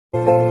Hi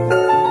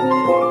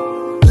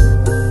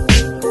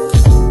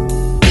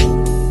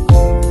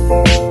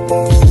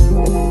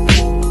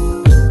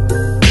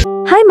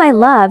my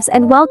loves,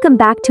 and welcome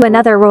back to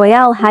another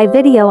Royale High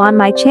video on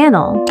my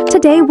channel.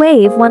 Today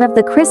wave one of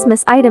the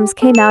Christmas items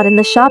came out in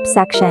the shop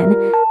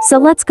section, so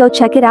let's go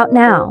check it out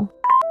now.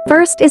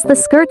 First is the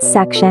skirts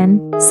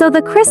section. So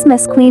the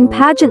Christmas Queen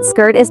pageant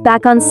skirt is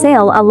back on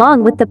sale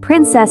along with the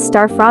Princess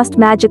Starfrost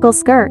magical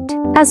skirt,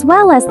 as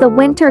well as the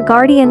Winter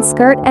Guardian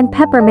skirt and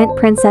Peppermint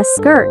Princess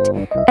skirt,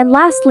 and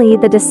lastly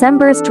the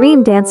December's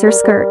Dream Dancer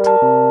skirt.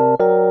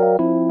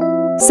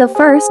 So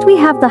first we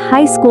have the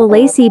high school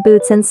lacy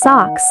boots and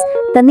socks,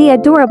 then the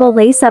adorable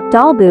lace-up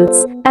doll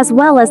boots, as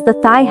well as the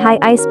thigh-high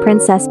ice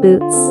princess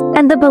boots,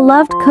 and the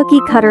beloved cookie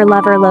cutter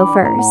lover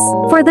loafers.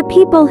 For the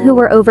people who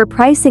were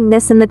overpricing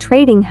this in the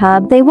trading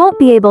hub, they won't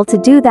be able to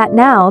do that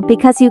now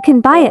because you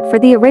can buy it for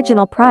the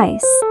original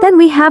price. Then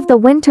we have the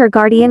Winter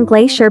Guardian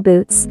glacier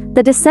boots,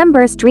 the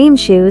December's Dream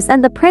shoes,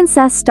 and the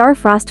Princess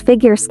Starfrost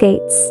figure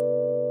skates.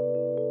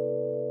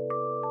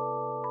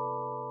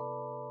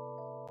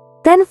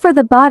 Then for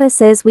the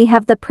bodices we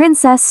have the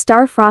Princess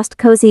Starfrost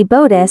Cozy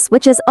Bodice,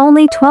 which is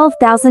only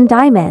 12,000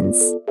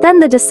 diamonds. Then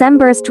the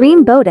December's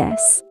Dream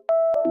Bodice.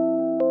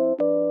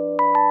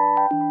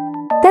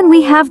 Then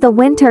we have the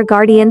Winter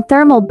Guardian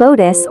Thermal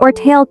Bodice or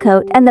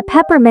tailcoat and the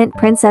Peppermint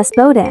Princess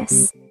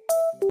Bodice.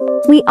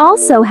 We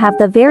also have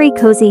the Very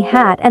Cozy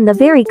hat and the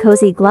Very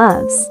Cozy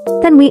gloves.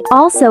 Then we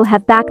also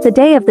have back the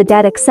Day of the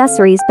Dead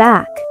accessories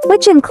back,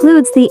 which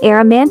includes the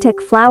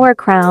Aromantic flower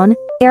crown,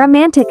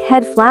 Aromantic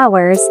head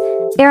flowers,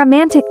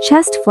 Aromantic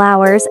chest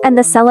flowers, and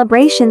the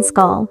celebration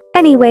skull.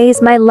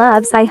 Anyways my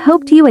loves, I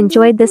hoped you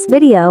enjoyed this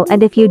video,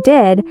 and if you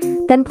did,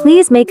 then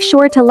please make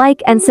sure to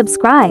like and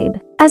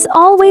subscribe. As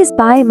always,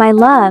 bye my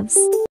loves.